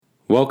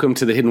Welcome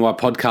to the Hidden Why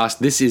podcast.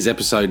 This is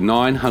episode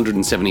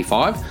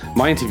 975,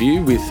 my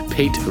interview with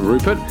Pete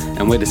Ruppert,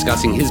 and we're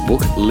discussing his book,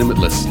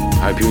 Limitless.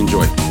 I hope you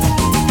enjoy.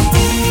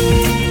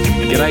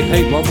 G'day,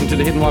 Pete. Welcome to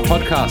the Hidden Why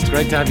podcast.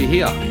 Great to have you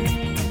here.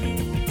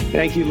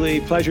 Thank you, Lee.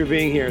 Pleasure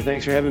being here.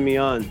 Thanks for having me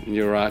on.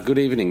 You're good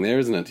evening there,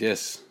 isn't it?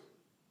 Yes.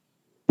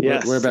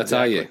 Yes. Whereabouts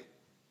exactly. are you?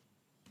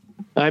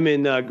 I'm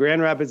in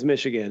Grand Rapids,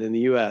 Michigan, in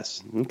the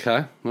U.S.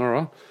 Okay.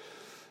 All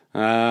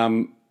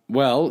right.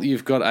 Well,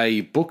 you've got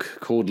a book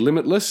called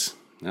Limitless.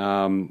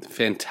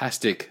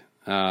 Fantastic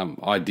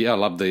idea. I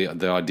love the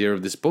idea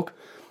of this book.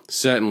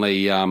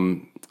 Certainly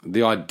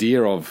the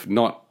idea of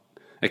not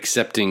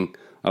accepting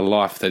a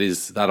life that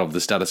is that of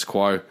the status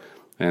quo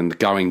and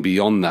going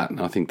beyond that.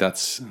 I think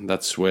that's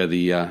where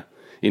the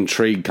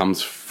intrigue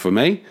comes for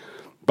me.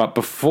 But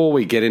before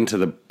we get into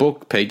the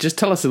book, Pete, just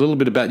tell us a little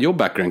bit about your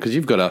background, because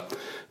you've got a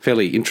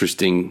fairly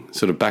interesting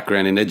sort of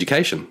background in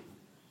education.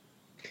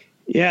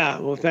 Yeah,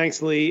 well,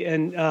 thanks, Lee.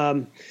 And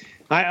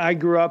I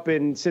grew up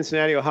in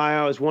Cincinnati,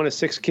 Ohio. I was one of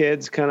 6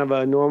 kids, kind of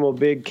a normal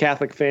big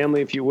Catholic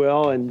family, if you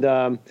will. And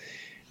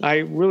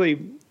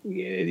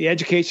the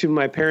education,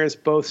 my parents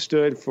both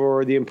stood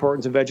for the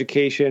importance of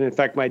education. In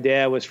fact, my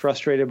dad was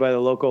frustrated by the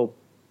local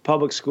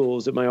public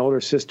schools that my older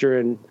sister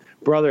and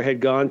brother had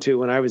gone to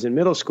when I was in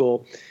middle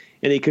school.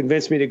 And he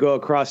convinced me to go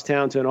across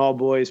town to an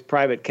all-boys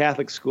private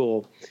Catholic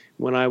school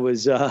when I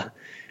was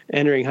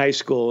entering high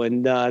school.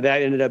 And that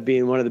ended up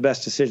being one of the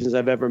best decisions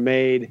I've ever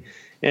made.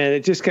 And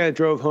it just kind of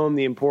drove home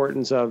the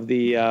importance of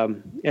the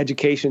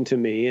education to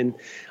me. And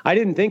I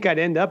didn't think I'd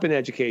end up in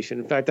education.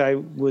 In fact, I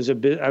was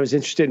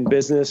interested in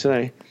business, and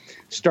I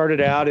started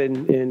out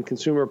in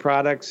consumer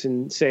products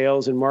and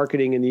sales and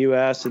marketing in the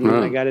U.S. And then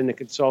I got into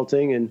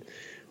consulting. And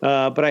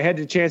but I had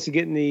the chance to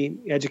get in the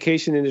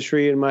education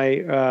industry in my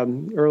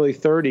early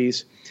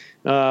 30s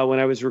when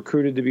I was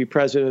recruited to be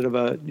president of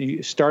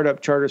a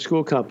startup charter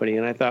school company.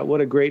 And I thought, what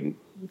a great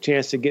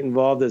chance to get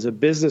involved as a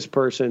business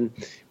person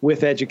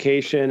with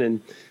education.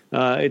 And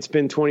it's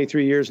been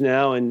 23 years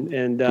now,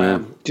 and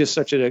just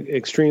such an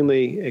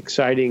extremely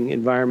exciting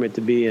environment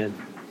to be in.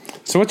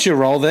 So what's your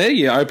role there?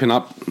 You open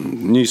up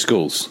new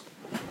schools.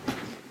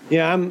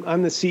 Yeah, I'm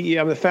the CEO.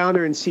 I'm the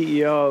founder and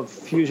CEO of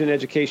Fusion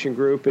Education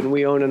Group, and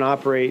we own and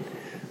operate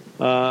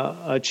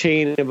a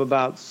chain of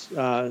about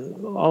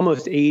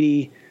almost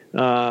 80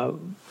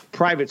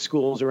 private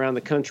schools around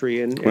the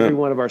country, and every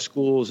one of our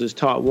schools is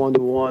taught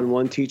one-to-one,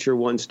 one teacher,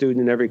 one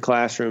student in every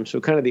classroom. So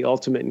kind of the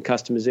ultimate in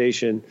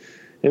customization.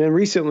 And then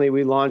recently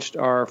we launched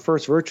our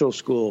first virtual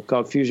school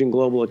called Fusion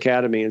Global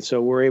Academy. And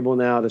so we're able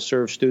now to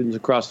serve students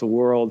across the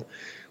world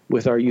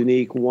with our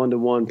unique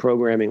one-to-one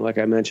programming, like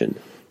I mentioned.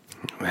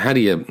 How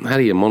do you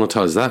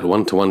monetize that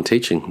one-to-one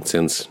teaching? It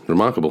sounds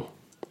remarkable.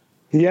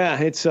 Yeah,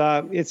 it's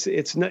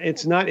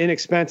not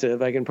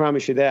inexpensive. I can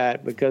promise you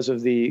that, because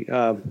of the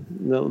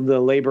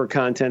labor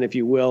content, if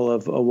you will,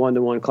 of a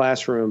one-to-one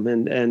classroom.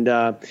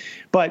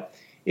 But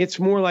it's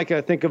more like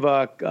think of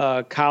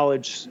a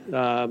college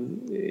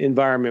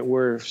environment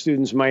where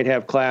students might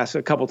have class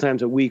a couple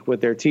times a week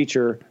with their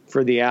teacher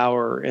for the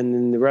hour, and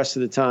then the rest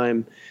of the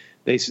time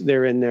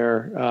they're in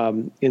their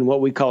in what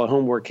we call a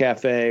homework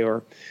cafe,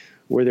 or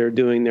where they're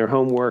doing their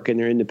homework and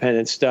their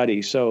independent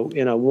study. So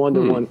in a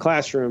one-to-one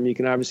classroom, you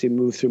can obviously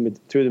move through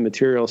the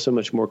material so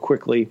much more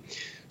quickly.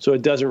 So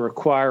it doesn't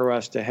require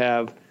us to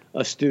have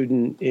a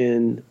student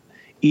in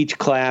each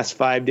class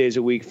 5 days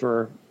a week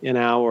for an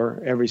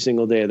hour every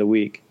single day of the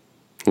week.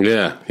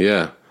 Yeah.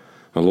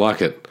 I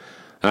like it.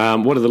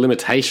 What are the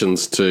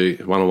limitations to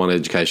one-on-one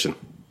education?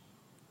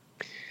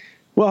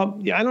 Well,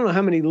 I don't know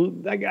how many.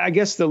 I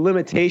guess the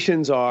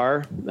limitations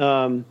are,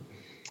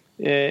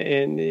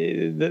 and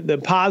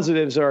the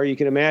positives are, you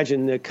can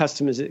imagine the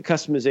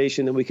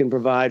customization that we can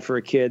provide for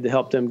a kid to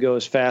help them go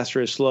as fast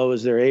or as slow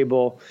as they're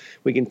able.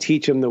 We can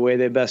teach them the way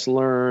they best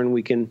learn.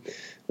 We can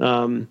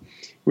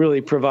really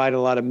provide a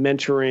lot of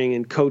mentoring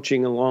and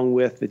coaching along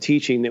with the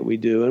teaching that we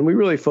do. And we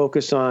really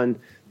focus on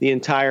the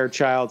entire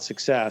child's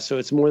success. So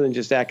it's more than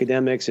just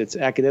academics. It's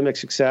academic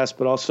success,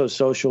 but also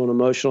social and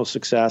emotional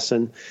success.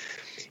 And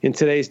in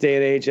today's day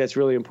and age, that's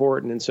really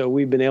important. And so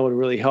we've been able to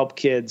really help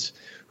kids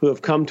who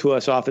have come to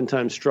us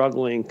oftentimes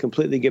struggling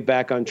completely get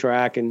back on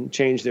track and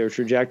change their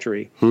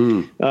trajectory.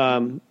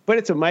 But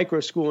it's a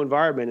micro school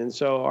environment. And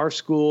so our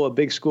school, a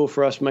big school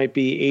for us, might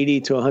be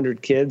 80 to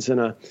 100 kids in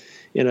a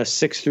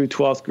 6th through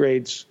 12th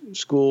grade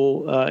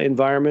school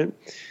environment.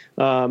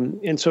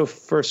 And so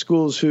for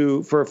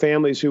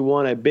families who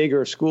want a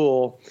bigger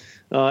school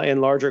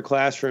and larger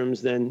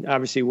classrooms, then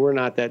obviously we're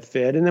not that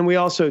fit. And then we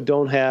also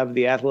don't have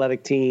the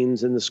athletic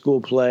teams and the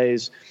school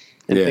plays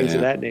and things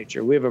of that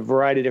nature. We have a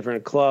variety of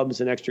different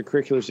clubs and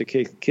extracurriculars that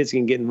kids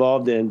can get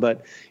involved in,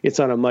 but it's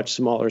on a much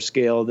smaller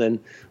scale than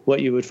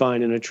what you would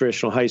find in a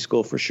traditional high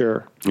school for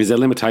sure. Is there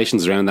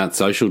limitations around that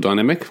social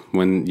dynamic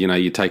when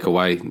you take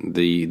away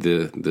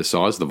the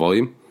size, the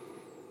volume?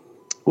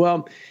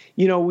 Well,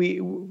 we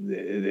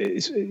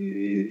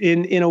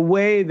in a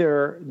way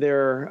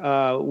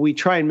we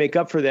try and make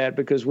up for that,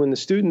 because when the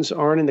students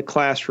aren't in the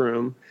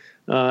classroom,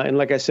 And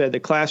like I said, the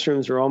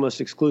classrooms are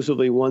almost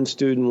exclusively one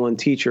student, one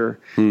teacher.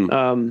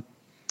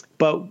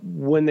 But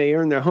when they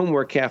earn their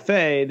homework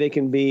cafe, they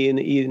can be in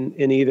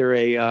either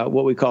a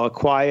what we call a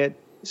quiet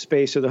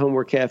space of the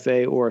homework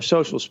cafe or a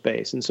social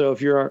space. And so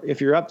if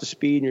you're up to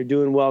speed and you're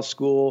doing well at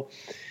school,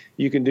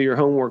 you can do your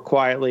homework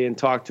quietly and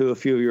talk to a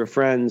few of your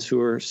friends who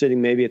are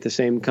sitting maybe at the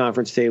same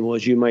conference table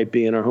as you might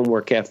be in our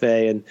homework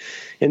cafe. And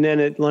then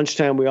at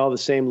lunchtime, we all have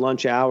the same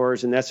lunch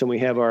hours, and that's when we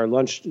have our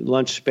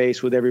lunch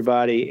space with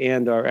everybody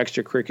and our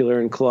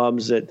extracurricular and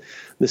clubs that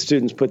the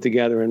students put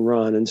together and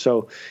run. And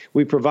so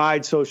we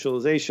provide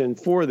socialization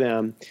for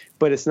them,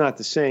 but it's not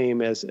the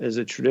same as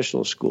a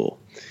traditional school.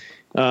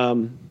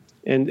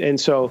 And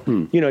so,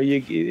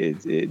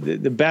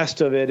 the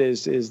best of it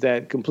is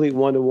that complete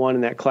one-to-one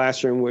in that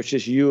classroom, where it's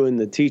just you and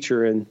the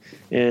teacher, and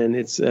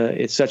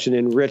it's such an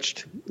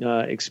enriched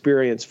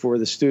experience for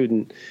the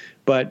student.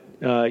 But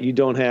you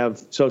don't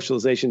have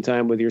socialization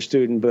time with your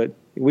student. But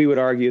we would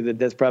argue that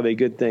that's probably a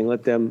good thing.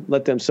 Let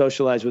them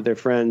socialize with their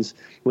friends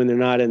when they're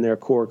not in their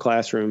core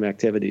classroom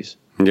activities.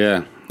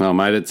 Yeah, well,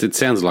 mate, it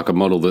sounds like a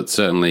model that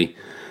certainly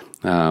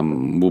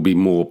will be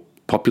more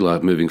popular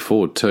moving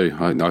forward too,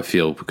 I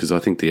feel, because I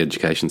think the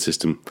education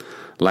system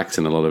lacks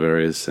in a lot of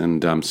areas.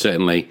 And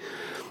certainly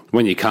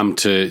when you come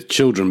to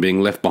children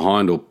being left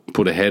behind or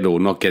put ahead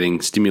or not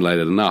getting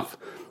stimulated enough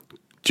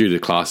due to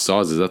class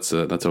sizes, that's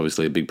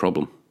obviously a big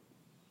problem.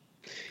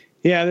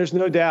 Yeah, there's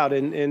no doubt.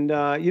 And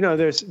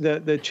there's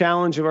the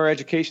challenge of our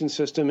education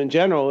system in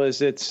general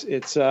is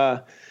it's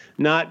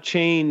not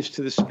changed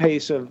to the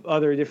pace of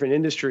other different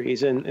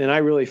industries. And I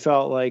really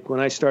felt like when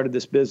I started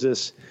this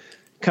business,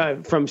 kind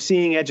of from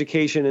seeing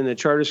education in the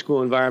charter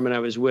school environment I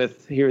was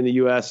with here in the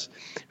U.S.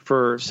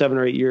 for 7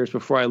 or 8 years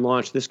before I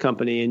launched this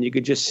company, and you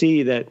could just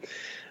see that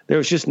there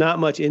was just not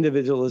much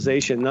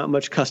individualization, not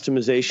much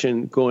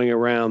customization going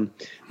around.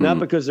 Not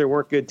because there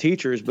weren't good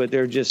teachers, but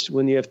they're just,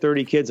 when you have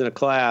 30 kids in a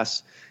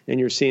class and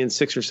you're seeing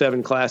 6 or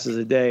 7 classes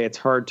a day, it's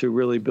hard to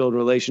really build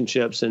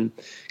relationships and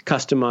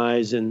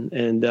customize and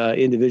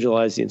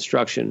individualize the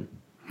instruction.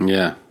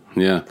 Yeah.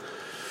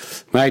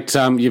 Mate,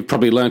 you've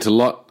probably learnt a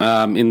lot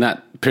in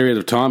that period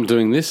of time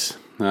doing this,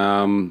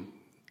 and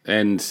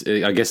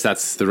I guess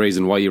that's the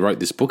reason why you wrote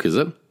this book, is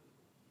it?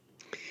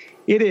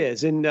 It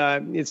is, and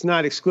it's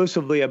not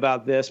exclusively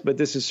about this, but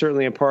this is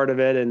certainly a part of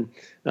it. And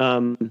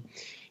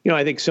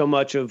I think so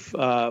much of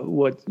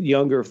what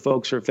younger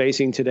folks are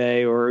facing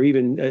today, or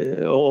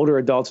even older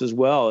adults as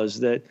well, is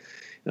that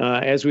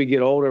as we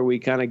get older, we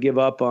kind of give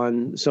up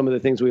on some of the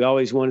things we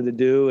always wanted to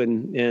do,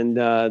 and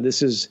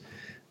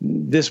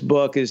this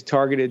book is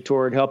targeted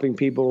toward helping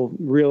people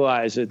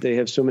realize that they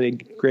have so many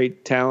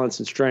great talents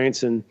and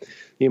strengths. And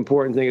the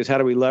important thing is, how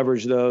do we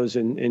leverage those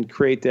and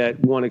create that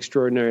one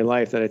extraordinary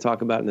life that I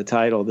talk about in the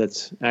title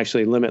that's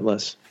actually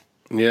limitless?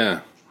 Yeah.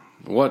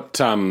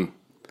 What,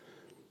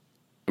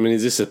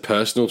 is this a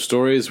personal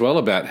story as well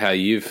about how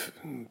you've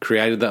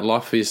created that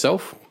life for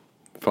yourself?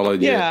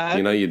 Followed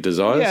your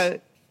desires?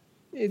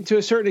 Yeah, to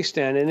a certain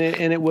extent. And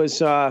it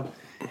was,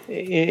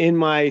 in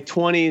my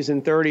 20s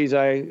and 30s,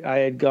 I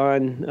had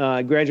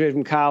graduated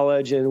from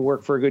college and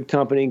worked for a good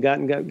company,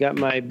 got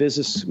my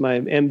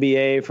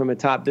MBA from a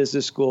top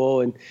business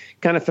school, and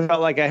kind of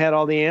felt like I had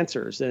all the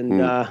answers,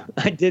 and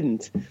I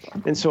didn't.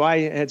 And so I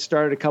had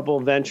started a couple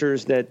of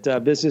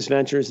business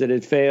ventures that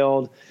had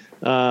failed.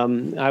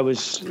 I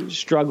was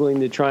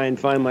struggling to try and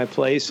find my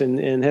place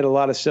and had a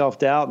lot of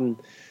self-doubt, and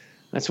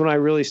that's when I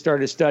really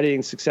started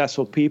studying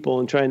successful people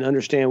and trying to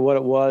understand what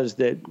it was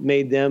that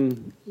made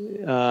them,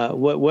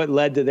 what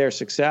led to their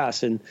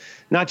success, and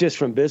not just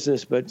from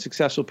business, but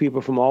successful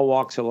people from all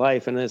walks of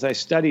life. And as I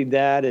studied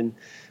that, and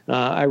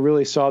I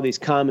really saw these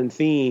common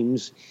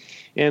themes,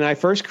 and I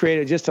first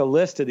created just a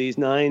list of these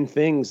 9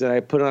 things that I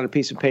put on a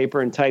piece of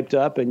paper and typed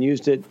up and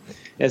used it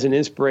as an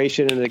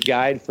inspiration and a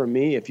guide for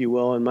me, if you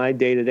will, in my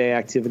day-to-day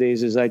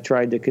activities as I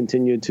tried to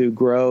continue to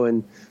grow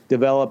and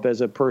develop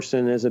as a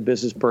person, as a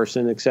business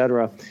person, et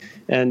cetera.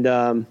 And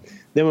then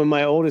when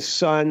my oldest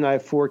son, I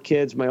have 4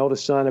 kids, my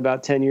oldest son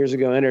about 10 years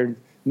ago entered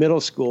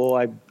middle school,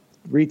 I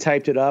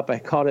retyped it up. I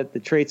called it The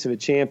Traits of a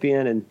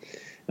Champion,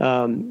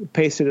 and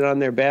pasted it on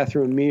their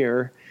bathroom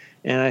mirror.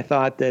 And I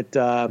thought that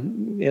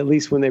at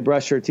least when they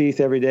brush their teeth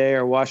every day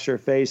or wash their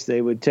face,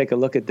 they would take a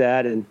look at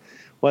that. And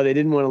while they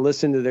didn't want to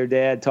listen to their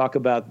dad talk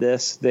about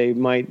this, they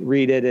might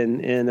read it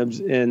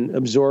and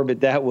absorb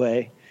it that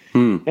way.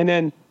 And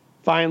then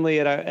finally,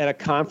 at a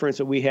conference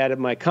that we had at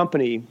my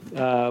company,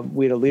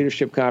 we had a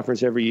leadership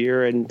conference every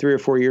year. And 3 or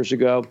 4 years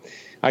ago,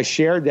 I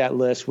shared that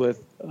list at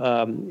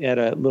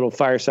a little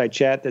fireside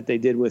chat that they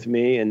did with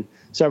me. And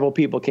several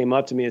people came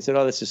up to me and said,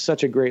 "Oh, this is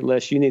such a great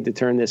list. You need to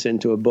turn this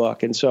into a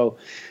book." And so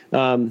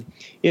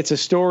it's a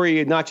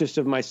story not just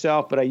of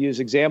myself, but I use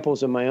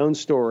examples of my own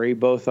story,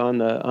 both on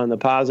the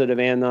positive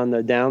and on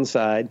the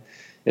downside,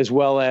 as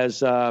well as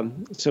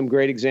some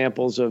great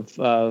examples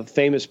of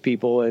famous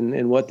people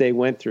and what they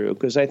went through.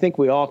 Because I think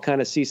we all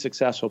kind of see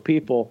successful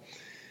people,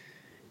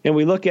 and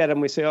we look at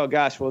them, we say, "Oh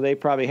gosh, well, they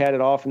probably had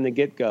it all from the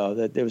get-go,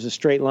 that there was a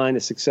straight line to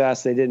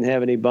success. They didn't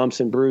have any bumps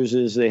and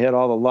bruises. They had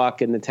all the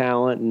luck and the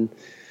talent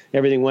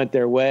everything went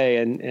their way.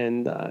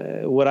 And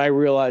what I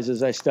realized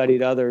as I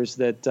studied others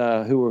that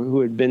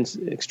who had been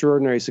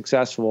extraordinarily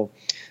successful,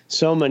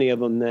 so many of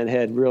them that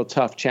had real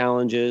tough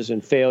challenges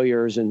and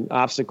failures and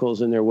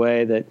obstacles in their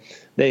way that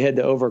they had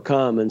to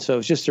overcome. And so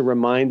it's just a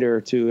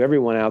reminder to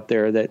everyone out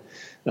there that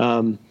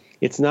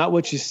it's not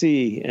what you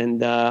see.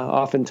 And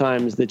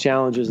oftentimes the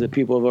challenges that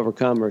people have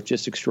overcome are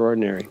just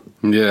extraordinary.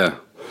 Yeah.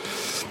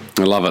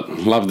 I love it.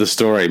 Love the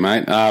story,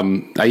 mate.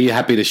 Are you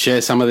happy to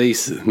share some of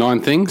these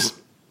 9 things?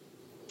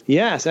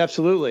 Yes,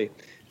 absolutely.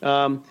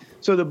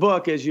 So the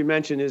book, as you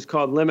mentioned, is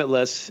called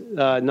Limitless,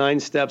 9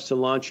 Steps to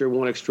Launch Your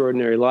One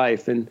Extraordinary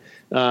Life. And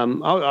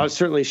I'll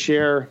certainly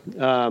share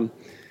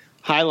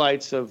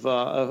highlights of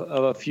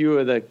a few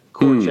of the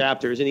core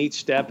chapters, and each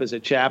step is a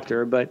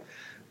chapter. But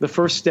the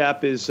first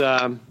step is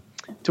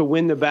to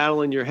win the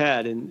battle in your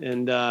head.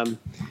 And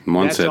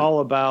that's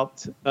all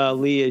about,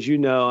 Lee, as you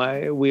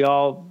know, we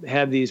all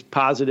have these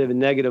positive and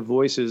negative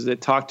voices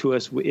that talk to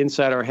us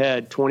inside our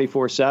head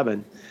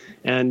 24/7.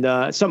 And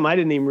something I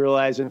didn't even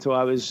realize until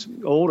I was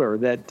older,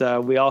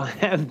 that we all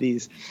have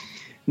these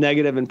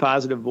negative and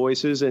positive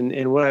voices.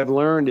 And what I've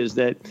learned is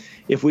that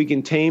if we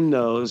can tame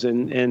those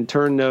and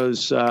turn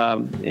those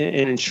and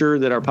ensure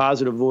that our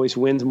positive voice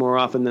wins more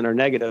often than our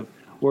negative,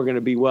 we're going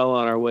to be well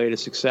on our way to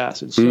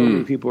success. And so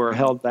many people are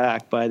held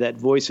back by that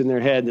voice in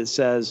their head that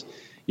says,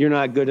 you're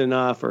not good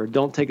enough, or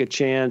don't take a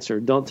chance, or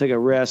don't take a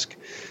risk,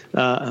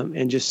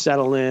 and just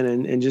settle in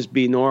and just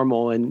be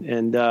normal.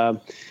 And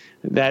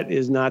that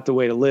is not the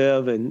way to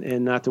live,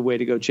 and not the way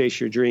to go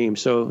chase your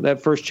dreams. So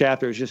that first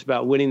chapter is just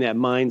about winning that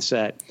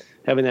mindset,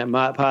 having that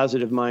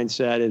positive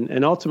mindset,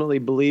 and ultimately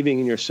believing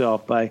in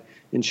yourself by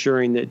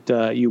ensuring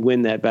that you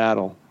win that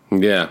battle.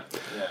 Yeah.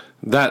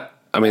 That's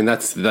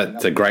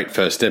a great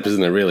first step,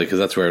 isn't it, really? Because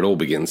that's where it all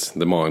begins,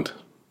 the mind.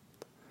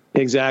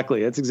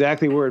 Exactly. That's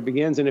exactly where it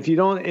begins. And if you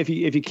don't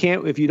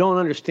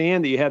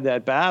understand that you have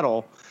that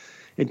battle,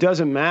 it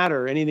doesn't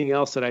matter anything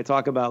else that I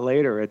talk about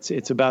later.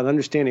 It's about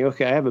understanding,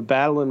 okay, I have a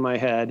battle in my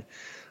head.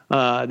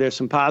 There's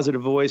some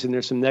positive voice and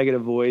there's some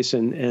negative voice.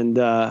 And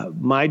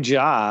my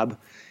job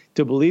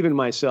to believe in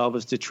myself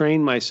is to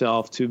train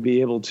myself to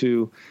be able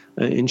to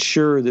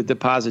ensure that the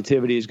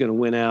positivity is going to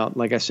win out,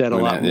 like I said, a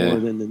lot more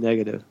than the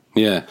negative.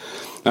 Yeah.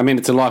 I mean,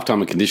 it's a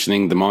lifetime of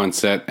conditioning, the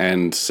mindset,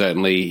 and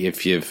certainly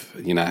if you've,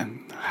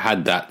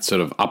 had that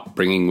sort of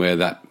upbringing where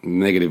that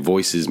negative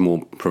voice is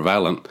more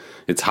prevalent,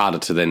 it's harder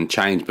to then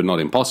change, but not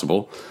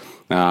impossible.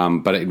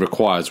 But it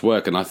requires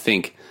work. And I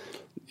think,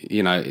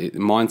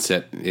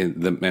 mindset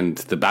and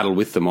the battle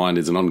with the mind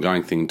is an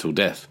ongoing thing until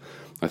death.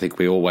 I think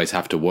we always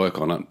have to work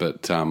on it.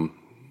 But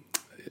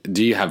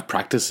do you have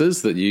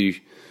practices that you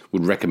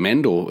would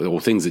recommend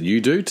or things that you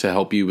do to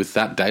help you with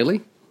that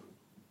daily?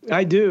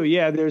 I do.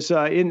 Yeah. There's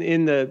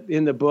in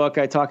the book,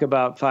 I talk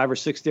about 5 or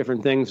 6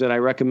 different things that I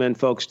recommend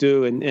folks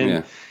do.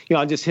 And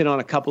I'll just hit on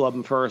a couple of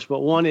them first.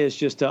 But one is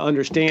just to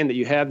understand that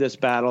you have this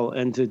battle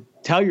and to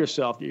tell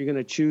yourself that you're going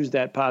to choose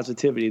that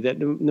positivity, that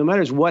no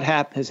matter what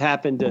has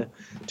happened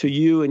to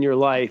you in your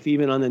life,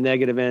 even on the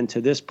negative end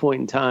to this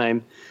point in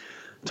time,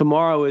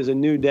 tomorrow is a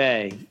new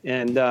day.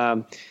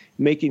 And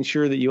making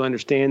sure that you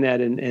understand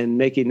that and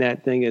making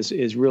that thing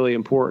is really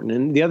important.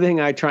 And the other thing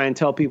I try and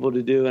tell people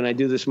to do, and I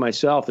do this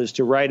myself, is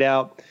to write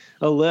out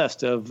a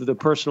list of the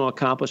personal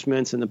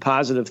accomplishments and the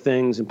positive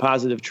things and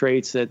positive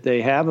traits that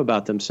they have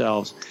about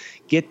themselves.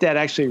 Get that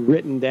actually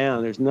written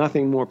down. There's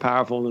nothing more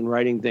powerful than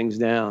writing things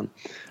down.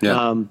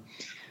 Yeah.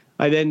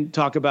 I then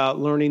talk about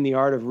learning the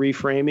art of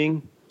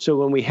reframing. So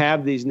when we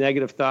have these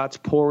negative thoughts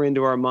pour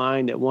into our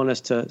mind that want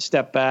us to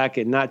step back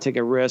and not take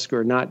a risk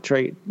or not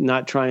try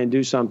and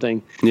do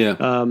something,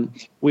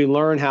 we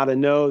learn how to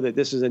know that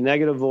this is a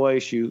negative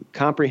voice. You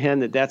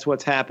comprehend that that's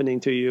what's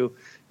happening to you,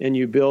 and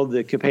you build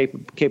the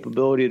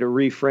capability to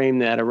reframe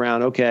that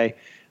around, okay,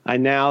 I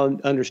now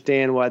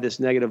understand why this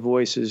negative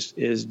voice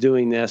is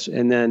doing this,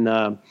 and then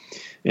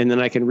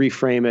I can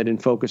reframe it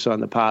and focus on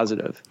the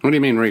positive. What do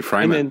you mean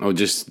reframe it? Or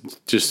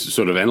just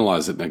sort of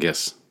analyze it, I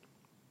guess?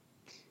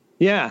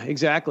 Yeah,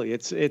 exactly.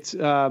 It's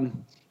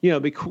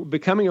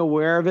becoming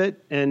aware of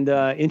it and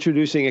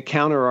introducing a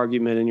counter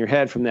argument in your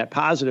head from that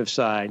positive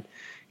side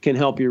can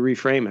help you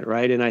reframe it,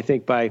 right? And I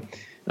think by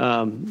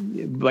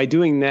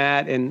doing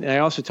that, and I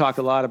also talk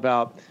a lot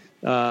about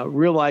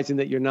realizing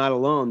that you're not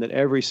alone, that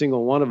every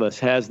single one of us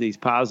has these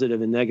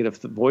positive and negative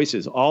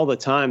voices all the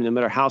time, no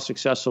matter how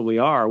successful we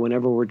are.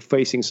 Whenever we're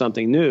facing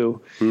something new,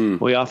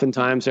 we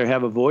oftentimes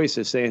have a voice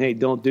that's saying, hey,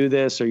 don't do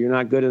this, or you're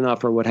not good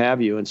enough, or what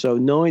have you. And so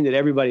knowing that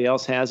everybody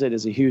else has it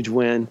is a huge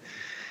win.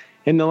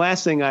 And the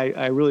last thing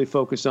I really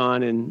focus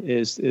on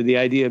is the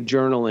idea of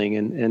journaling.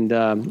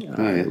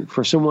 And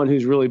for someone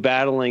who's really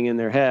battling in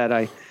their head,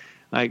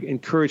 I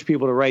encourage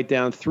people to write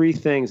down 3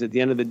 things at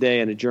the end of the day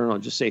in a journal.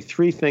 Just say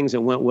 3 things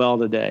that went well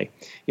today.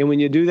 And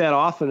when you do that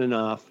often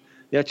enough,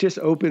 that just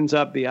opens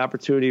up the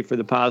opportunity for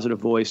the positive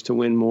voice to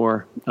win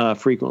more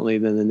frequently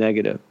than the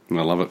negative. I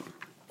love it.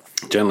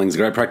 Journaling is a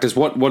great practice.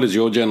 What does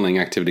your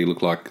journaling activity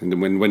look like? And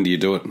when do you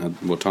do it? At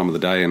what time of the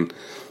day? And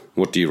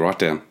what do you write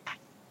down?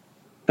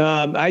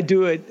 I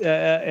do it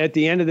at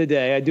the end of the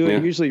day. I do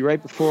it usually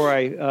right before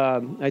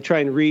I try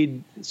and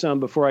read some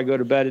before I go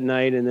to bed at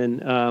night, and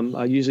then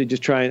I usually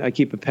just I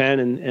keep a pen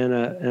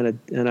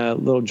and a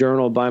little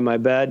journal by my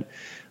bed,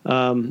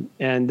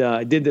 and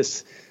I did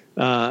this,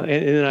 and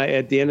then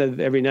at the end of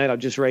every night I'll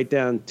just write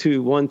down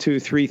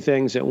 3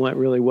 things that went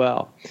really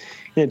well.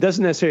 And it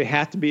doesn't necessarily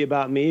have to be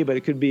about me, but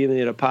it could be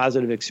a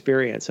positive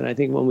experience. And I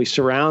think when we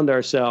surround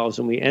ourselves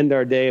and we end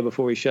our day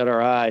before we shut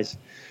our eyes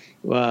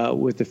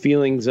with the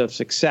feelings of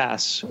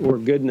success or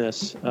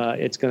goodness,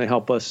 it's going to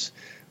help us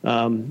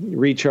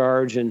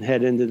recharge and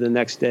head into the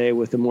next day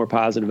with a more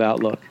positive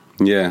outlook.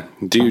 Yeah.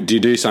 Do you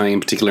do something in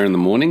particular in the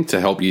morning to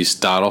help you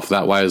start off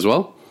that way as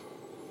well?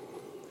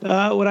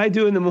 What I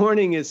do in the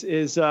morning is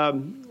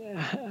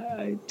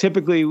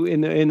typically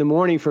in the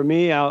morning for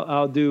me,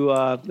 I'll do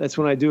that's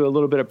when I do a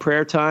little bit of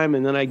prayer time,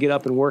 and then I get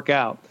up and work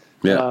out.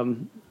 Yeah.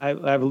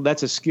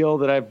 That's a skill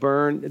that I've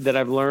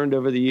learned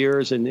over the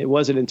years, and it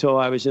wasn't until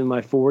I was in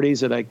my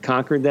 40s that I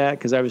conquered that,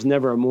 because I was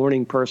never a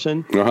morning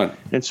person. Right.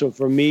 And so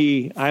for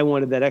me, I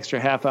wanted that extra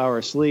half hour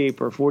of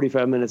sleep or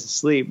 45 minutes of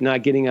sleep,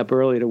 not getting up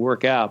early to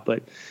work out.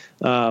 But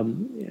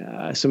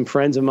some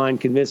friends of mine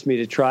convinced me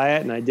to try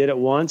it, and I did it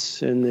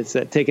once. And it's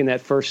that taking that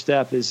first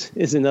step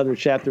is another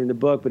chapter in the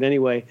book. But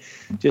anyway,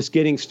 just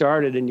getting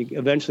started, and you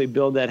eventually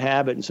build that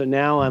habit. And so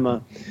now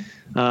I'm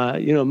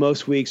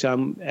most weeks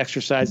I'm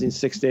exercising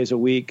 6 days a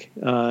week,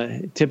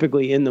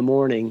 typically in the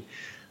morning,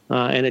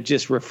 and it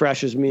just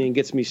refreshes me and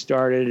gets me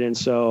started. And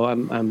so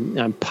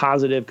I'm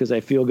positive because I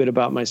feel good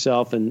about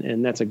myself,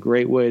 and that's a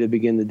great way to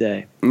begin the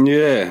day.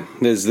 Yeah,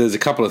 there's a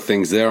couple of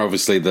things there.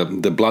 Obviously, the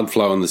blood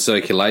flow and the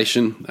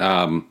circulation.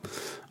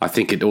 I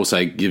think it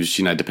also gives,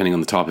 depending on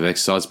the type of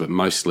exercise, but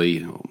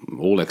mostly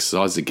all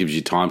exercise, it gives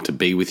you time to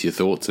be with your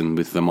thoughts and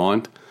with the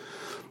mind.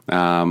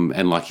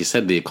 And like you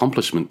said, the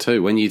accomplishment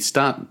too. When you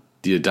start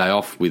your day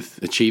off with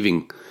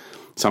achieving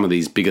some of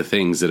these bigger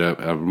things that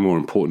are more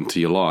important to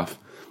your life,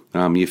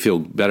 you feel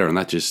better, and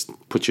that just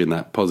puts you in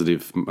that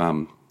positive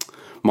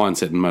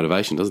mindset and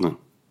motivation, doesn't it?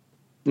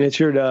 It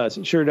sure does.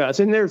 It sure does.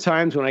 And there are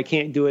times when I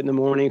can't do it in the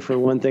morning for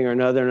one thing or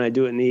another, and I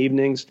do it in the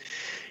evenings,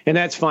 and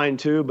that's fine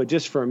too. But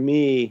just for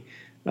me,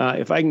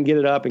 if I can get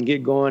it up and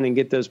get going and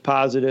get those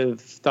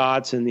positive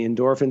thoughts and the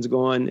endorphins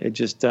going, it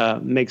just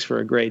makes for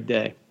a great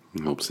day.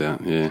 Helps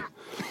out, yeah.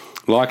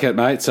 Like it,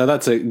 mate. So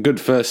that's a good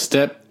first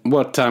step.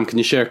 What can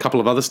you share a couple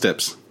of other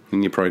steps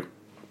in your pro?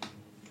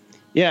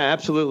 Yeah,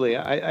 absolutely.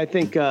 I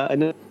think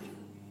another,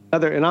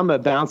 and I'm going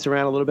to bounce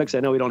around a little bit because I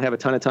know we don't have a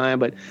ton of time,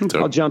 but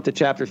I'll jump to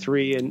chapter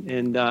 3,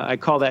 and I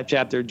call that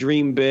chapter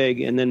Dream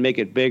Big and Then Make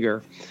It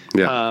Bigger.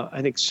 Yeah.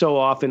 I think so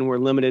often we're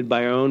limited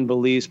by our own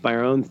beliefs, by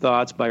our own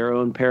thoughts, by our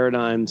own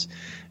paradigms,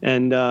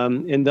 and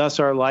thus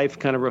our life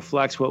kind of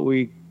reflects what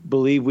we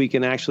believe we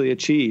can actually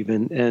achieve.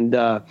 And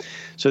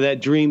so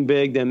that dream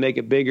big, then make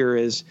it bigger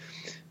is,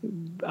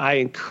 I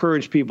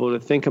encourage people to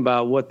think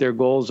about what their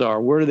goals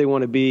are. Where do they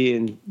want to be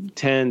in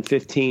 10,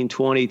 15,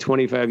 20,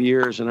 25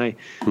 years? And I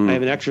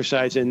have an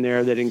exercise in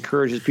there that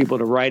encourages people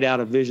to write out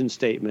a vision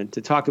statement,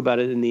 to talk about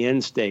it in the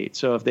end state.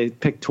 So if they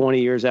pick 20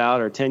 years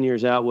out or 10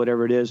 years out,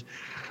 whatever it is,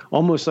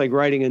 almost like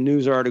writing a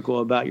news article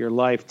about your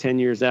life 10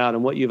 years out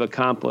and what you've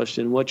accomplished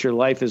and what your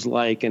life is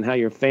like and how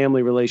your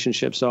family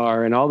relationships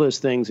are and all those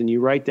things. And you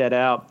write that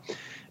out.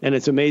 And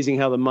it's amazing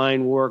how the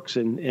mind works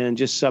and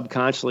just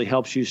subconsciously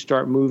helps you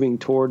start moving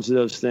towards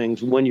those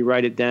things when you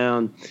write it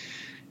down.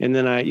 And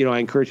then I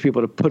encourage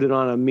people to put it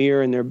on a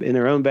mirror in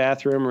their own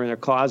bathroom or in their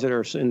closet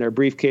or in their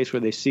briefcase where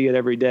they see it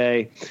every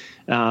day.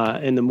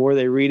 And the more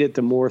they read it,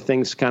 the more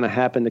things kind of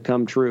happen to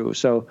come true.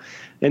 So,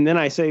 and then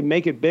I say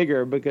make it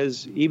bigger,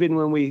 because even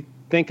when we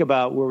think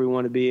about where we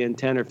want to be in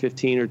 10 or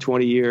 15 or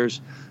 20 years,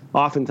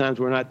 oftentimes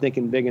we're not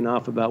thinking big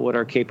enough about what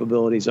our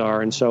capabilities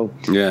are. And so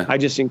I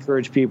just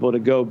encourage people to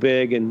go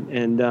big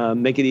and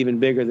make it even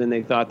bigger than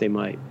they thought they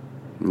might.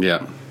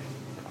 Yeah.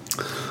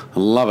 I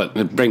love it.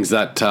 It brings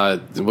that,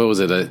 what was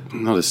it,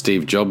 not a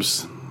Steve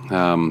Jobs,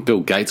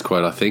 Bill Gates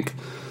quote, I think.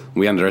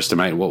 We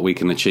underestimate what we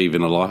can achieve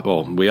in a life.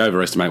 Well, we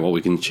overestimate what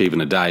we can achieve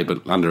in a day,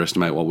 but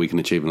underestimate what we can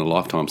achieve in a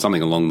lifetime.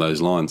 Something along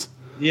those lines.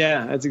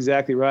 Yeah, that's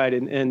exactly right.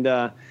 And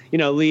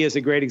Lee is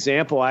a great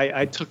example.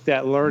 I took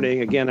that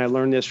learning. Again, I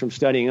learned this from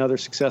studying other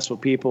successful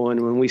people.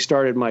 And when we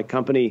started my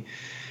company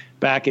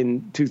back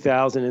in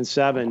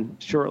 2007,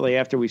 shortly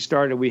after we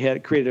started, we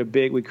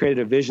created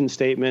a vision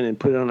statement and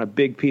put it on a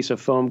big piece of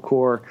foam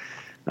core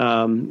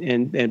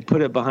and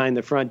put it behind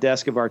the front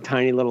desk of our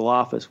tiny little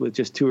office with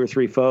just 2 or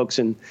 3 folks,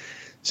 and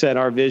said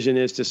our vision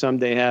is to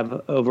someday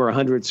have over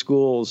 100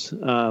 schools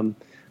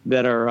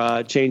that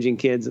are changing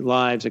kids'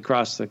 lives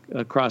across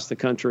the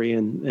country,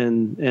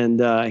 and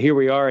here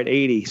we are at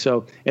 80.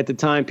 So at the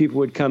time, people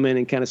would come in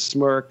and kind of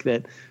smirk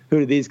that, who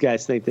do these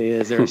guys think they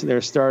is? They're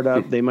a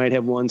startup. They might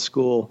have one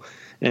school,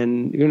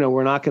 and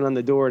we're knocking on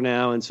the door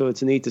now. And so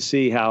it's neat to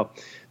see how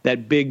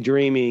that big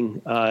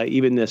dreaming,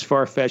 even as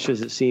far-fetched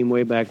as it seemed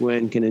way back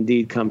when, can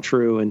indeed come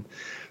true. And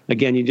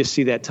again, you just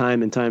see that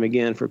time and time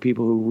again for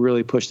people who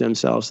really push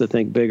themselves to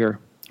think bigger.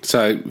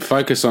 So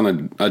focus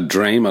on a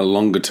dream, a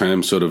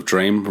longer-term sort of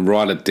dream.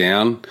 Write it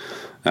down.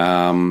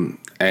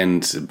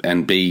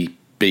 and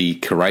be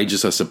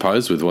courageous, I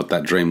suppose, with what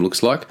that dream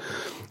looks like.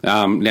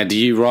 Now, do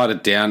you write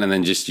it down and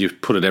then just you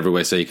put it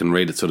everywhere so you can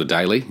read it sort of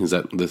daily? Is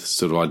that the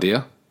sort of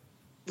idea?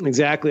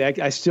 Exactly.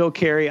 I still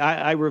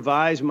I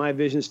revise my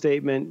vision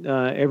statement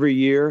every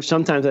year.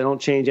 Sometimes I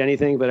don't change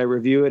anything, but I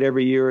review it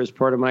every year as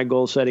part of my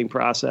goal setting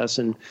process.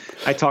 And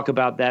I talk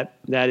about that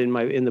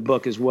in the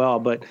book as well.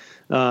 But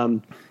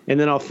and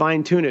then I'll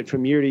fine tune it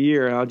from year to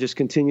year. And I'll just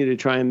continue to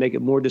try and make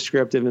it more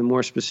descriptive and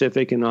more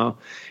specific. And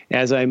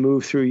as I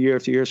move through year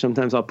after year,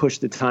 sometimes I'll push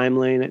the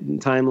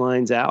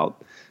timelines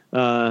out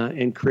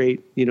and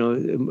create,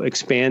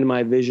 expand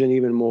my vision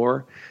even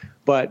more.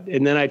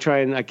 And then I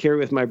carry it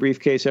with my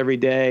briefcase every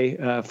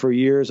day. For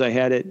years, I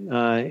had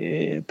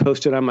it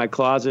posted on my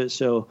closet.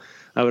 So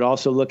I would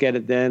also look at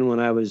it then when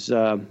I was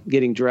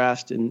getting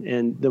dressed.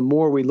 And the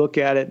more we look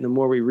at it and the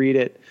more we read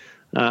it,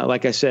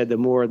 like I said, the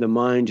more the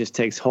mind just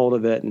takes hold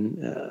of it.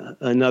 And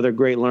another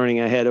great learning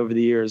I had over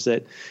the years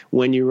that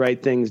when you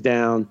write things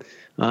down,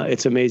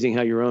 it's amazing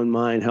how your own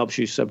mind helps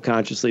you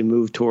subconsciously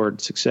move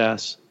toward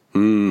success.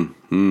 Oh,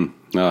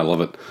 I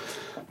love it.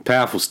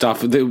 Powerful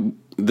stuff.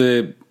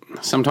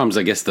 Sometimes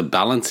I guess the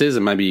balance is,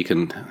 and maybe you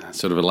can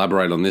sort of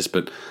elaborate on this,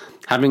 but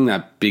having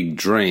that big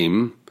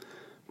dream,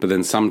 but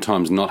then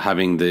sometimes not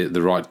having the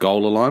right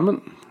goal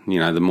alignment,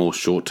 the more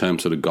short-term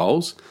sort of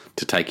goals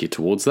to take you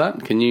towards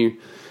that. Can you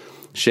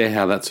share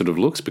how that sort of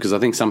looks? Because I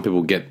think some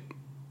people get,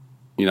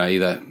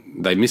 either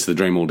they miss the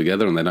dream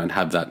altogether and they don't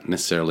have that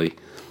necessarily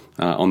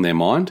on their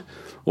mind,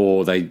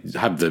 or they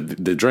have the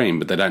dream,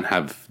 but they don't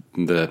have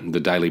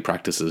the daily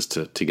practices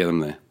to get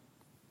them there.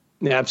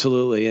 Yeah,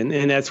 absolutely.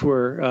 And that's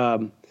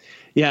where,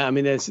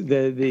 that's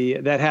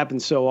that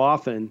happens so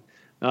often.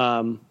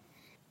 And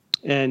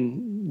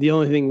the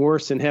only thing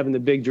worse than having the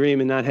big dream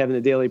and not having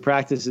the daily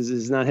practices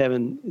is not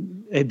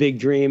having a big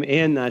dream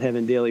and not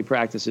having daily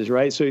practices,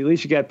 right? So at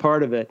least you got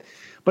part of it.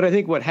 But I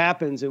think what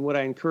happens and what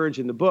I encourage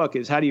in the book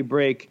is how do you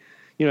break,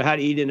 how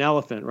to eat an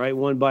elephant, right?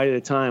 One bite at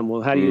a time.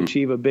 Well, how do you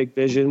achieve a big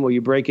vision? Well, you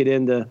break it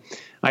into,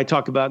 I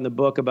talk about in the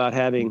book about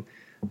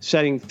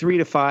setting 3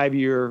 to 5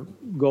 year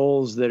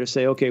goals that are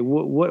say, okay,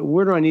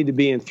 where do I need to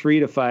be in 3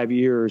 to 5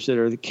 years that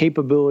are the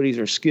capabilities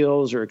or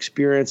skills or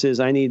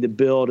experiences I need to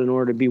build in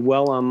order to be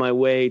well on my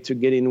way to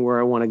getting to where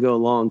I want to go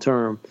long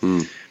term.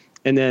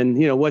 And then,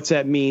 what's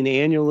that mean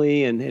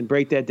annually and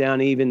break that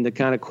down even the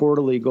kind of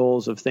quarterly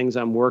goals of things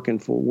I'm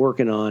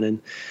working on.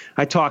 And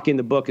I talk in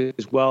the book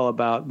as well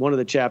about one of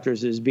the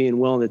chapters is being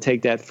willing to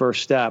take that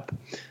first step.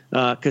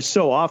 Because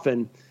so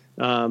often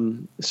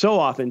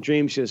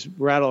dreams just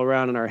rattle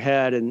around in our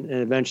head and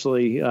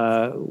eventually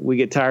we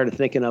get tired of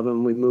thinking of them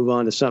and we move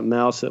on to something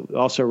else that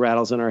also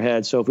rattles in our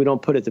head. So if we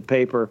don't put it to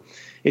paper,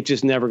 it's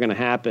just never going to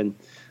happen.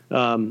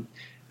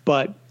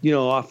 But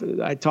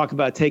I talk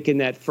about taking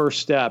that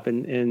first step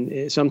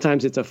and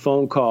sometimes it's a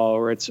phone call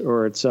or it's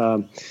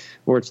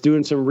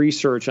doing some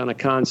research on a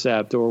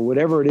concept or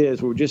whatever it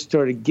is. We're just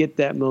starting to get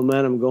that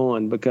momentum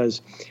going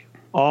because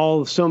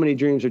so many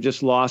dreams are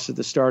just lost at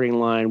the starting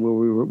line where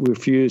we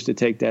refuse to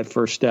take that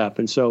first step.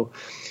 And so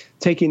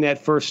taking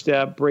that first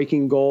step,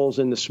 breaking goals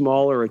into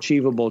smaller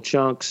achievable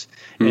chunks,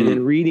 and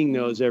then reading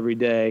those every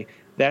day,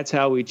 that's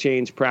how we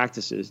change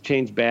practices,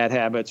 change bad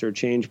habits or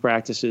change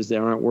practices that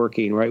aren't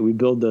working, right? We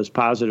build those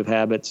positive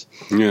habits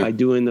by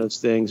doing those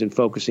things and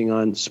focusing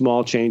on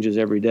small changes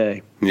every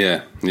day.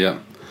 Yeah.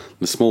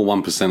 The small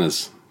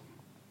 1%ers.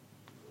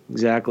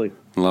 Exactly.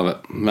 Love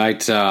it.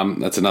 Mate,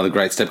 that's another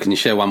great step. Can you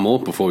share one more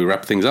before we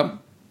wrap things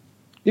up?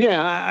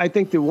 Yeah, I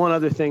think the one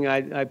other thing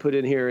I put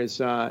in here is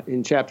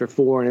in chapter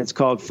 4, and it's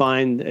called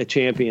Find a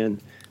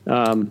Champion.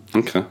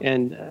 Okay.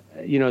 And,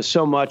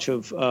 so much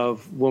of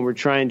when we're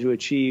trying to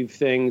achieve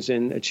things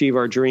and achieve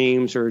our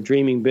dreams or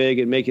dreaming big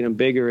and making them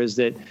bigger is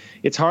that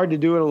it's hard to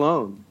do it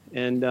alone.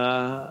 And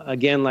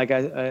again, like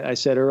I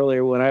said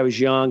earlier, when I was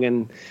young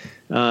and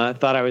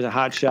thought I was a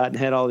hot shot and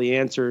had all the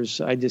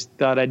answers, I just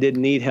thought I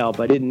didn't need help.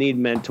 I didn't need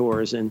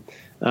mentors. And,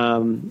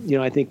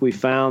 I think we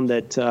found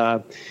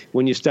that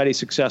when you study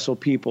successful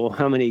people,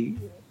 how many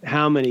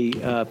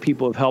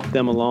people have helped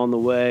them along the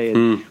way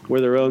and were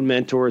their own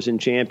mentors and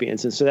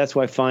champions. And so that's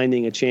why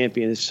finding a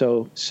champion is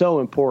so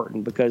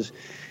important because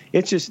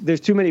it's just there's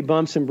too many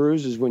bumps and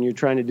bruises when you're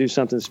trying to do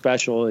something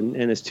special and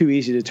it's too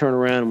easy to turn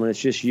around when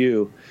it's just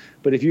you.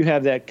 But if you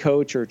have that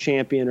coach or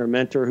champion or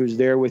mentor who's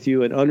there with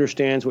you and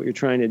understands what you're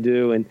trying to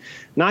do and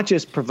not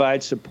just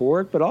provides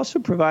support, but also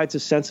provides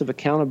a sense of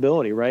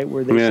accountability, right?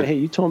 Where they say, hey,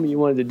 you told me you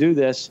wanted to do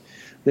this,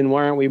 then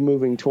why aren't we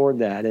moving toward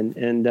that?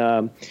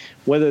 And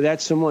whether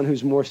that's someone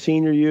who's more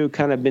senior you,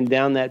 kind of been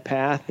down that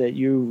path that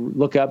you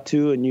look up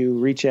to and you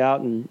reach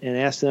out and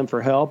ask them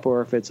for help,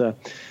 or if it's a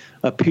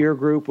peer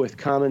group with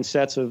common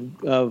sets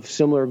of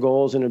similar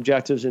goals and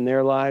objectives in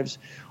their lives,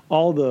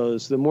 all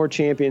those, the more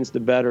champions, the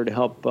better to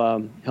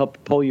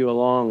help pull you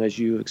along as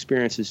you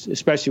experience,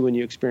 especially when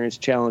you experience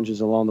challenges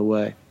along the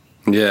way.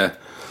 Yeah.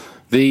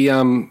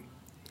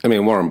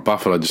 Warren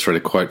Buffett, I just read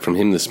a quote from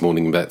him this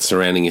morning about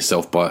surrounding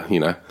yourself by,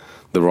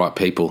 the right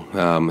people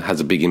has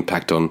a big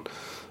impact on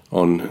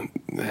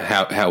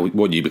how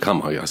what you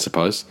become, I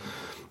suppose.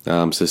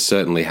 So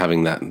certainly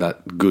having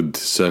that good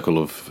circle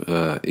of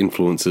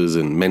influences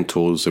and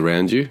mentors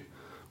around you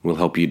will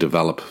help you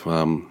develop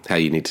how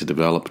you need to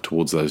develop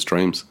towards those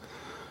dreams.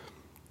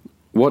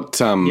 What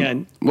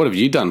have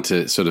you done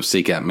to sort of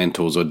seek out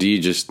mentors, or do you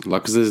just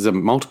because there's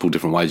multiple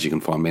different ways you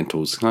can find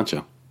mentors, can't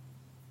you?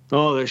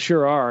 Oh, there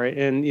sure are.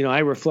 And, I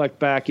reflect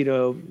back,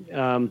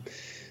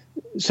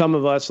 some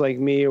of us like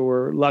me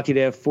were lucky to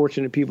have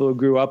fortunate people who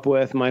grew up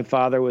with. My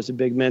father was a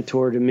big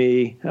mentor to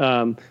me.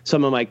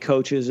 Some of my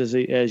coaches as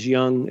a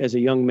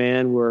young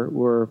man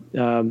were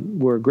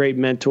great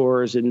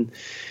mentors. And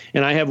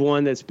I have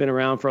one that's been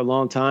around for a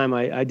long time.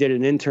 I did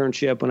an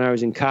internship when I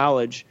was in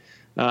college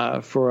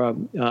for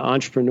an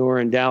entrepreneur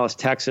in Dallas,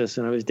 Texas.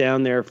 And I was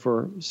down there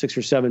for 6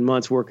 or 7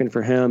 months working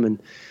for him. And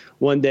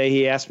one day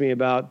he asked me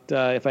about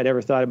if I'd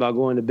ever thought about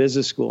going to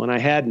business school, and I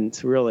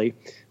hadn't really.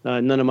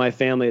 None of my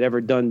family had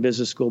ever done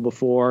business school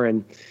before,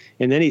 and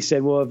then he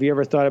said, "Well, have you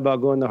ever thought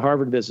about going to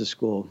Harvard Business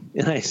School?"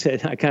 And I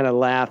kind of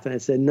laughed, and I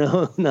said,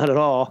 "No, not at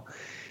all."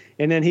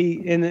 And then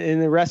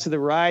in the rest of the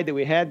ride that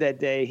we had that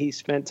day, he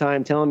spent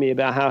time telling me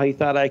about how he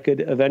thought I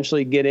could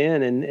eventually get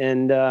in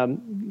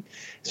and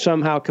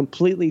somehow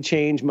completely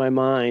change my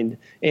mind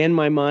and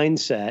my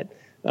mindset.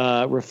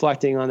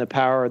 Reflecting on the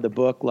power of the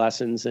book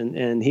lessons.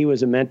 And he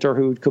was a mentor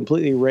who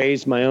completely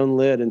raised my own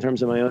lid in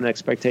terms of my own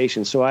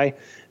expectations. So I,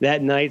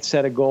 that night,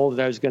 set a goal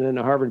that I was going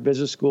into Harvard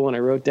Business School, and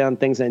I wrote down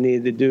things I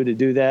needed to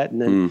do that.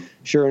 And then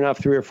sure enough,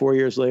 3 or 4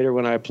 years later,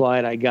 when I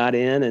applied, I got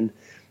in, and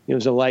it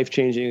was a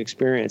life-changing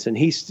experience. And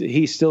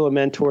he's still a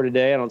mentor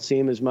today. I don't see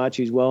him as much.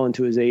 He's well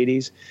into his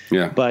 80s.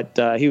 Yeah. But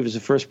he was the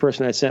first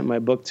person I sent my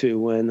book to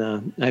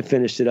when I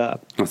finished it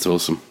up. That's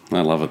awesome.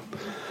 I love it.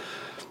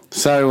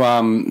 So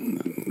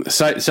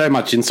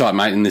much insight,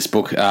 mate, in this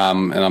book,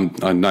 and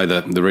I know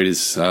that the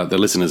readers, the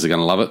listeners, are going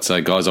to love it. So,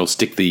 guys, I'll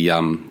stick the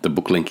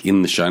book link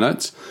in the show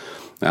notes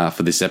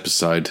for this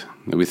episode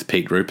with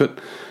Pete Ruppert.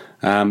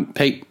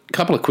 Pete, a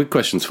couple of quick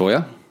questions for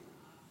you.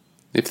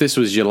 If this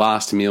was your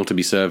last meal to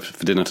be served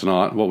for dinner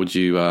tonight, what would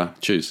you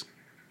choose?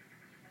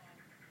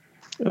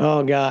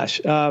 Oh gosh,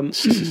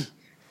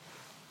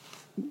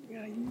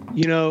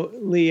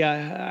 Lee,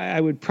 I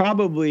would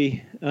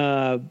probably.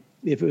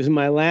 If it was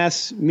my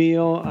last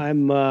meal,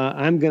 I'm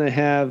going to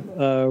have,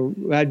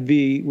 I'd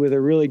be with a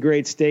really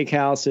great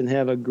steakhouse and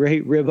have a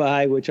great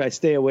ribeye, which I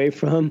stay away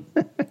from.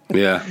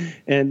 Yeah.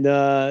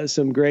 And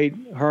some great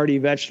hearty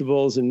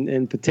vegetables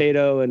and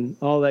potato and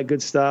all that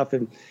good stuff.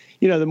 And,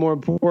 the more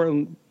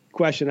important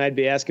question I'd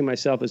be asking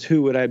myself is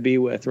who would I be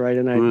with, right?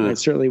 And I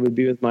certainly would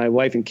be with my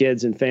wife and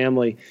kids and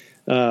family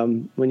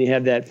when you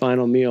have that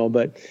final meal.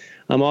 But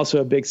I'm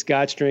also a big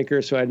Scotch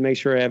drinker, so I'd make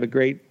sure I have a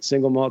great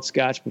single malt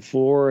Scotch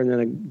before and then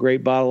a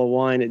great bottle of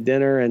wine at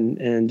dinner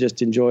and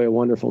just enjoy a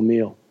wonderful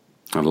meal.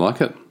 I like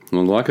it.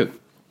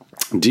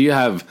 Do you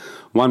have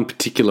one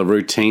particular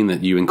routine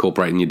that you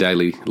incorporate in your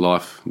daily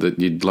life that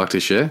you'd like to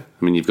share?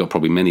 I mean, you've got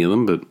probably many of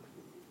them, but...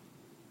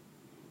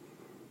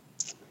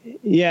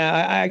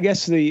 Yeah, I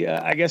guess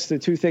the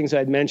two things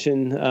I'd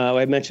mention,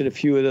 I mentioned a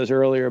few of those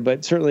earlier,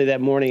 but certainly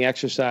that morning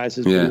exercise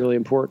has been really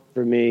important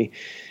for me.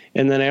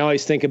 And then I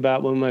always think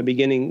about when I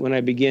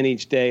begin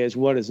each day is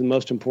what is the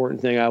most important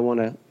thing I want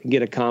to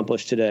get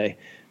accomplished today.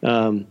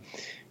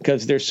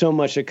 Because there's so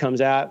much that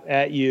comes out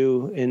at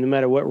you, and no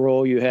matter what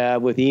role you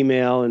have with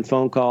email and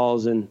phone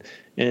calls and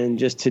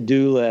just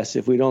to-do lists,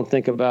 if we don't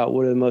think about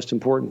what are the most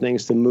important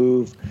things to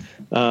move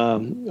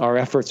our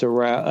efforts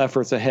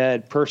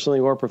ahead, personally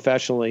or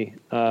professionally,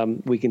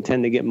 we can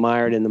tend to get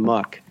mired in the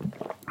muck.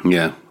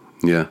 Yeah.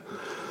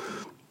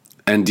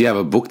 And do you have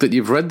a book that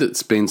you've read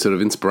that's been sort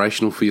of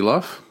inspirational for your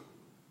life?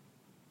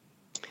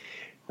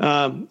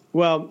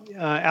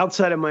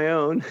 Outside of my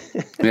own.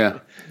 Yeah.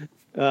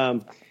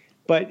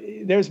 But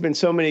there's been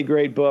so many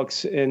great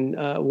books, and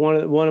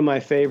one of my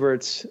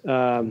favorites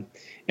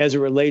as it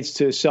relates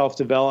to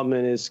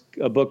self-development is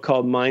a book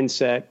called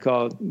Mindset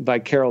by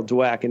Carol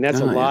Dweck, and that's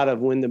a lot of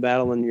Win the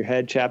Battle in Your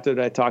Head chapter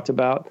that I talked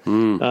about.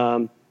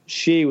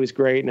 She was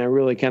great, and I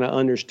really kind of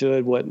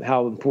understood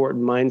how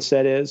important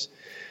mindset is.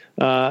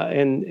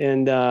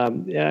 And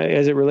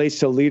as it relates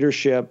to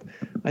leadership,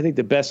 I think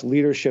the best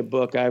leadership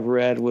book I've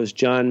read was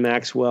John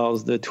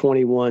Maxwell's The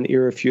 21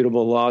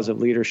 Irrefutable Laws of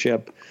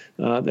Leadership.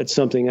 That's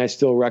something I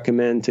still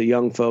recommend to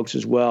young folks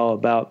as well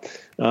about,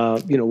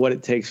 what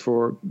it takes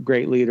for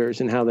great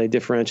leaders and how they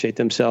differentiate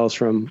themselves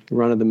from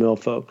run-of-the-mill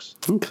folks.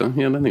 Okay.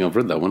 Yeah, I don't think I've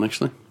read that one,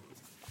 actually.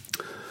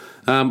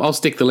 I'll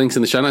stick the links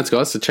in the show notes,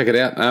 guys, so check it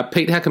out.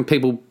 Pete, how can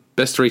people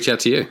best reach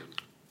out to you?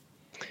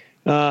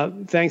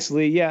 Thanks,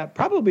 Lee. Yeah,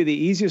 probably the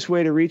easiest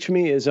way to reach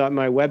me is on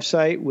my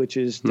website, which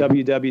is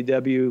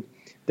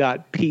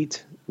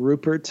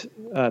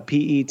www.peteruppert,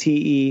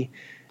 P-E-T-E,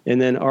 and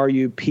then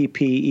ruppert.com.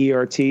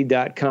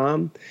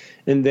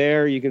 And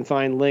there you can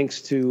find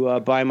links to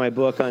buy my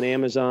book on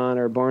Amazon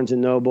or Barnes &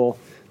 Noble.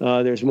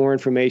 There's more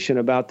information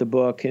about the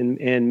book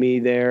and me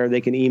there.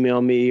 They can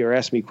email me or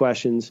ask me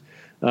questions.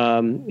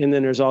 And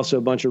then there's also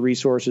a bunch of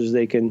resources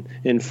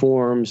and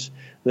forms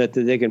that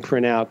they can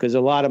print out, because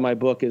a lot of my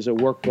book is a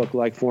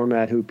workbook-like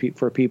format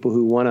for people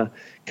who want to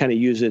kind of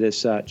use it as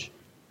such.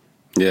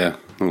 Yeah,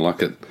 I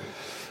like it.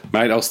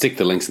 Mate, I'll stick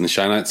the links in the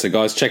show notes. So,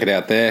 guys, check it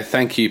out there.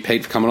 Thank you,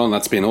 Pete, for coming on.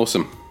 That's been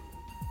awesome.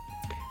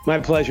 My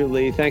pleasure,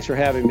 Lee. Thanks for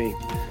having me.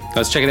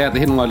 Guys, check it out,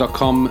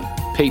 thehiddenwhy.com.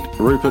 Pete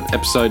Ruppert,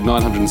 episode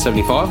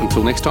 975.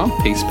 Until next time,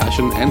 peace,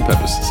 passion, and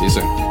purpose. See you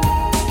soon.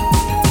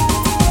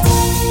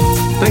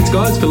 Thanks,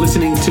 guys, for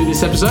listening to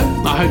this episode.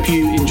 I hope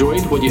you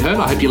enjoyed what you heard.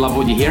 I hope you love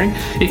what you're hearing.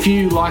 If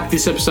you like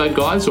this episode,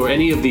 guys, or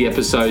any of the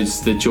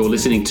episodes that you're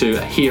listening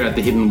to here at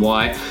The Hidden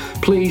Why,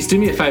 please do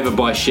me a favor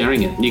by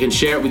sharing it. You can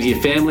share it with your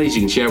families.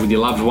 You can share it with your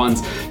loved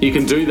ones. You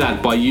can do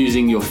that by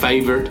using your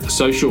favorite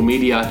social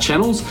media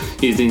channels,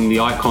 using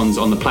the icons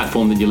on the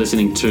platform that you're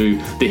listening to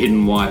The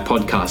Hidden Why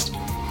podcast.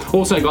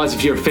 Also, guys,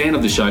 if you're a fan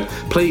of the show,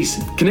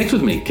 please connect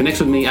with me.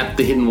 Connect with me at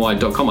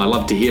thehiddenwhy.com. I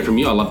love to hear from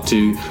you. I love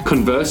to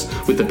converse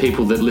with the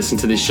people that listen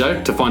to this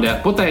show to find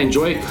out what they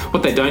enjoy,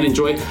 what they don't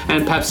enjoy,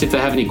 and perhaps if they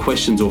have any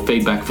questions or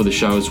feedback for the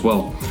show as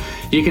well.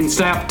 You can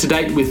stay up to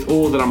date with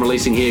all that I'm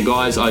releasing here,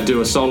 guys. I do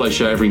a solo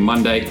show every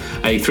Monday,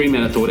 a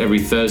 3-minute thought every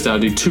Thursday. I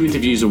do 2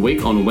 interviews a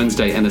week on a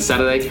Wednesday and a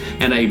Saturday,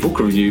 and a book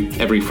review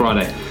every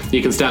Friday.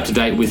 You can stay up to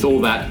date with all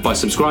that by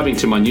subscribing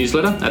to my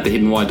newsletter at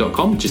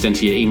thehiddenwhy.com. Just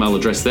enter your email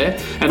address there,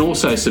 and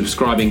also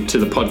subscribing to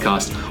the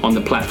podcast on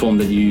the platform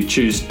that you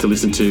choose to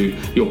listen to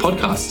your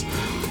podcasts.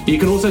 You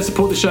can also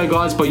support the show,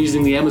 guys, by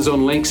using the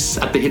Amazon links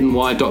at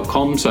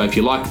thehiddenwhy.com. So if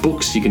you like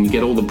books, you can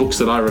get all the books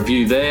that I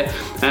review there,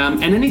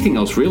 and anything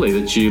else really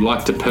that you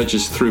like to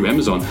purchase through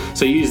Amazon.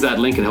 So use that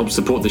link, it helps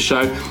support the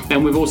show.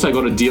 And we've also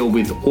got a deal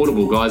with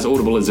Audible, guys.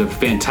 Audible is a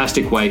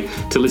fantastic way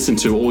to listen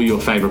to all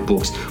your favorite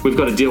books. We've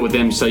got a deal with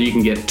them so you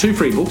can get 2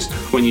 free books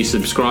when you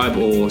subscribe,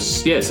 or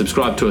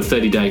subscribe to a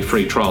 30-day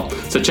free trial.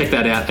 So check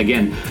that out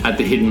again at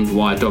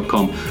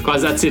thehiddenwhy.com.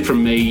 Guys, that's it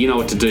from me. You know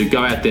what to do.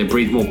 Go out there,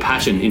 breathe more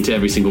passion into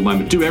every single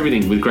moment. Do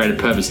everything with greater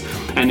purpose,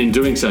 and in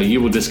doing so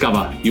you will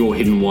discover your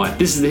hidden why.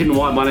 This is The Hidden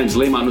Why. My name is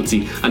Lee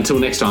Martinuzzi. Until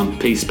next time,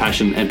 peace,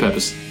 passion, and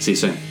purpose. See you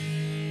soon.